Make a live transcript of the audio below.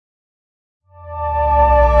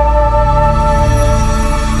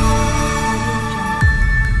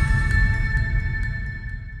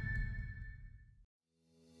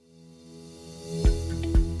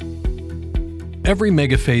Every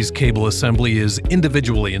MegaPhase cable assembly is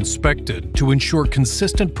individually inspected to ensure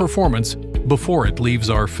consistent performance before it leaves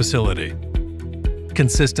our facility.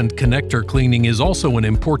 Consistent connector cleaning is also an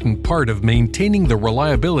important part of maintaining the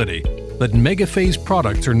reliability that MegaPhase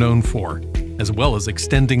products are known for, as well as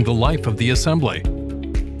extending the life of the assembly.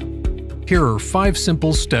 Here are 5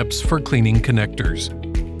 simple steps for cleaning connectors.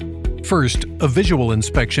 First, a visual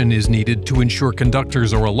inspection is needed to ensure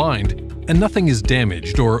conductors are aligned and nothing is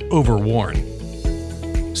damaged or overworn.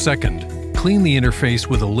 Second, clean the interface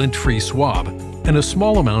with a lint-free swab and a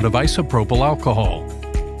small amount of isopropyl alcohol.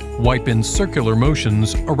 Wipe in circular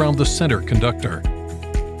motions around the center conductor.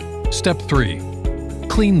 Step 3.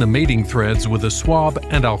 Clean the mating threads with a swab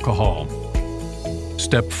and alcohol.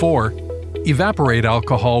 Step 4. Evaporate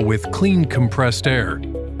alcohol with clean compressed air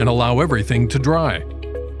and allow everything to dry.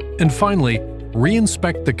 And finally,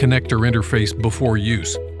 re-inspect the connector interface before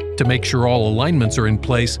use to make sure all alignments are in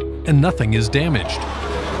place and nothing is damaged.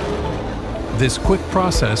 This quick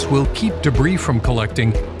process will keep debris from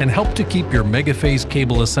collecting and help to keep your MegaPhase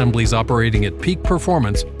cable assemblies operating at peak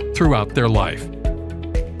performance throughout their life.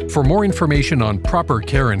 For more information on proper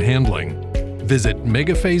care and handling, visit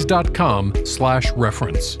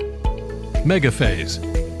megaphase.com/reference. MegaPhase.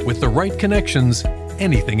 With the right connections,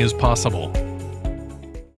 anything is possible.